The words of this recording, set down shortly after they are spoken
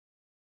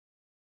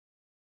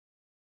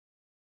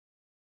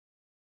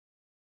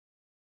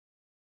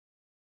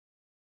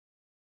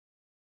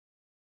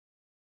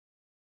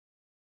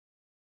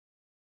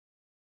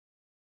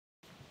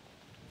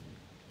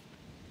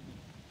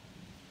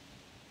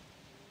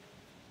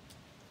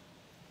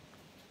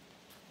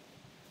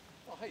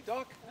hey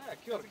Doc. Yeah,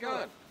 kia ora, How's it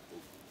going?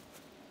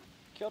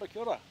 Kia ora,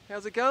 kia ora.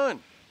 How's it going?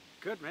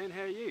 Good man,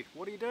 how are you?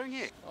 What are you doing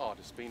here? Oh,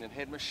 just been and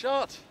had my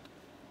shot.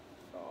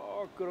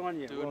 Oh, good on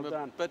you, Doing well my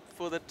done. bit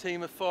for the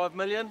team of 5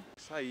 million.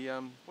 Say,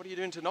 what are you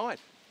doing tonight?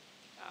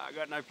 I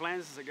got no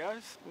plans as it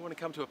goes. You want to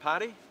come to a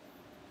party?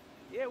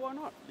 Yeah, why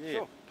not? Yeah,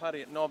 Sure.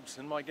 party at Knobs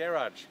in my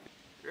garage.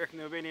 You reckon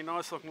there'll be any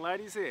nice looking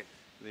ladies there?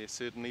 There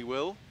certainly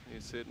will.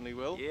 There certainly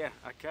will. Yeah,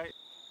 okay.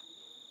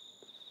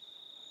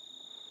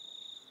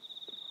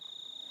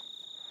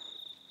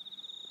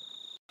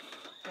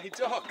 Hey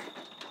Doc,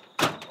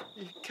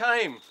 you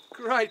came.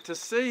 Great to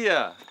see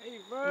ya. Hey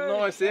bro.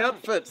 Nice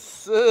outfit,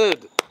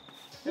 Sid.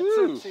 That's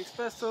Woo. it, Sex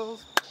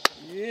Pistols.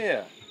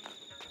 Yeah.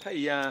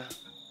 Hey,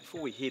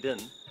 before we head in,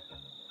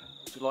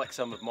 would you like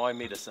some of my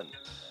medicine?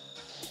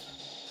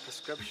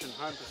 Prescription,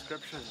 home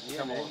prescription. Yeah,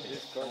 Come man. on,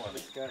 Let's come go. on.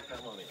 Let's go.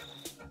 Come on in.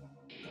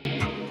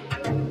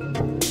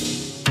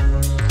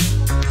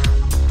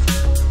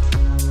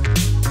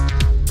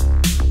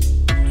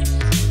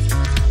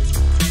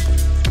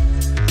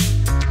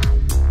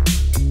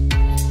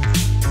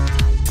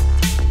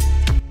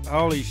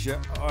 Holy shit,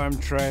 I'm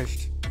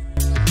trashed.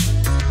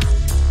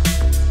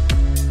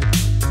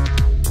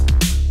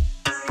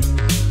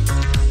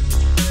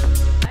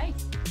 Hey.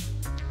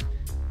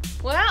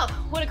 Well,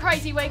 what a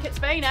crazy week it's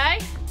been, eh?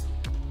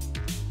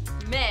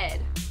 Mad.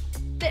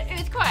 That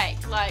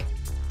earthquake, like,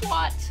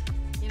 what?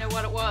 You know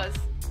what it was?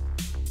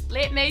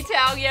 Let me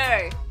tell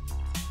you.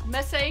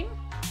 Missing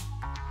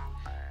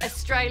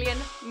Australian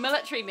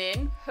military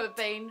men who have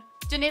been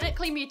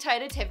genetically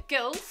mutated to have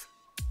gills.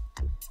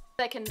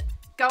 They can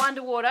go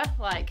underwater,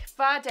 like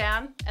far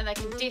down, and they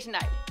can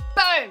detonate.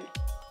 Boom!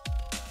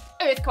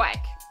 Earthquake.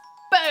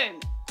 Boom!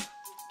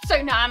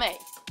 Tsunami.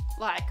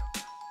 Like,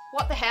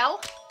 what the hell?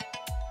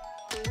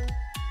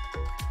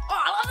 Oh,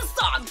 I love this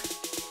song!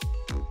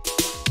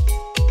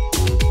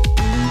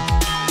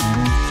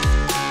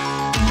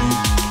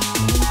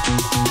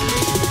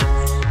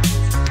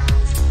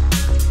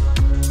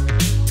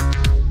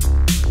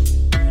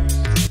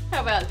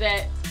 How about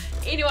that?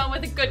 Anyone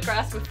with a good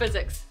grasp of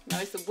physics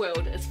knows the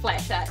world is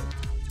flat, eh?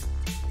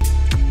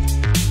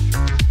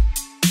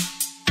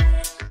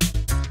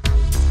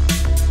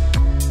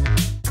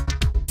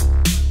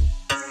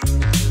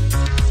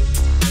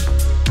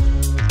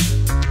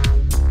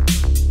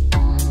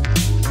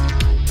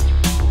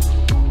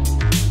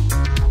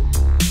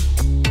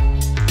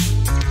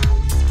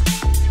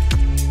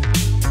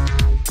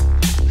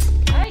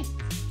 Hey,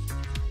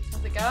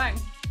 how's it going?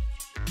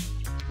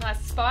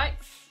 Nice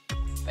spikes.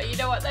 But you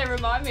know what they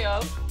remind me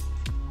of?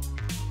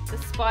 The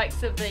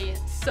spikes of the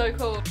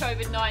so-called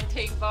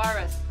COVID-19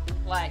 virus.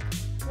 Like,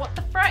 what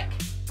the frick?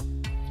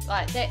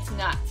 Like, that's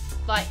nuts.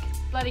 Like,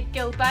 bloody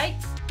gill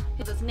baits.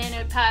 There's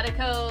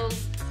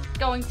nanoparticles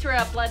going through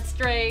our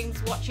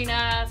bloodstreams, watching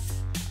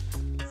us.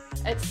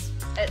 It's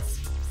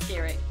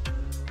scary.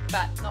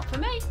 But not for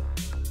me.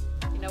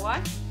 You know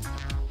why?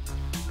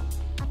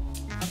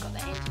 I've got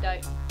the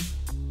antidote.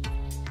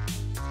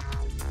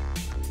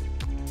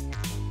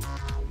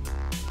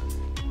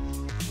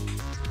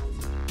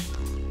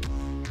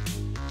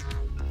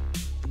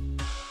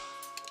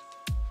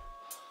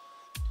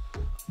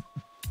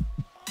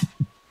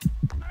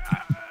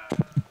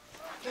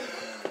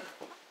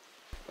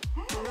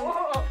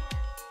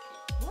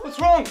 What's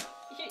wrong?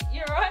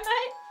 You alright,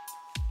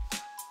 mate?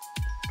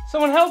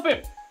 Someone help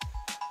him!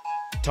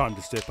 Time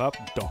to step up,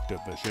 Dr.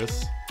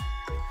 Vicious.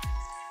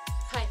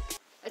 Hey,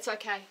 it's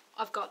okay.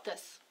 I've got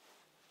this.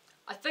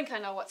 I think I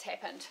know what's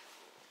happened.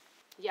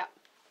 Yep.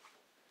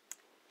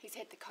 He's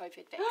had the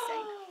COVID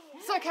vaccine.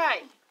 It's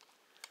okay.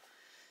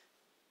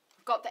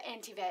 I've got the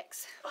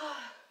anti-vax.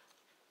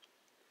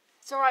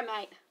 It's alright,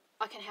 mate.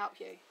 I can help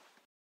you.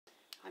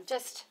 I'm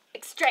just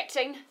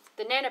extracting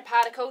the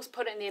nanoparticles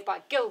put in there by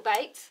gill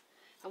baits,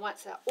 and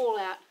once they're all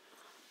out,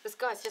 this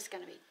guy's just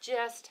going to be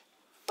just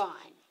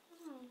fine.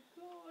 Oh,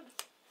 God.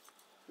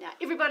 Now,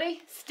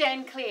 everybody,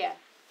 stand clear.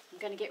 I'm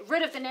going to get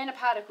rid of the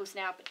nanoparticles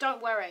now, but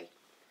don't worry.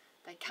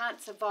 They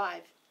can't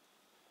survive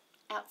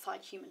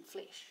outside human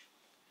flesh.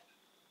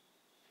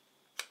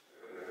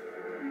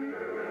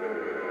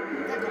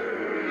 They're gone.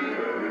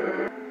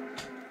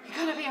 You're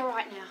going to be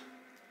alright now.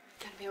 You're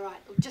going to be alright.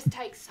 It'll just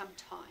take some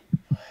time.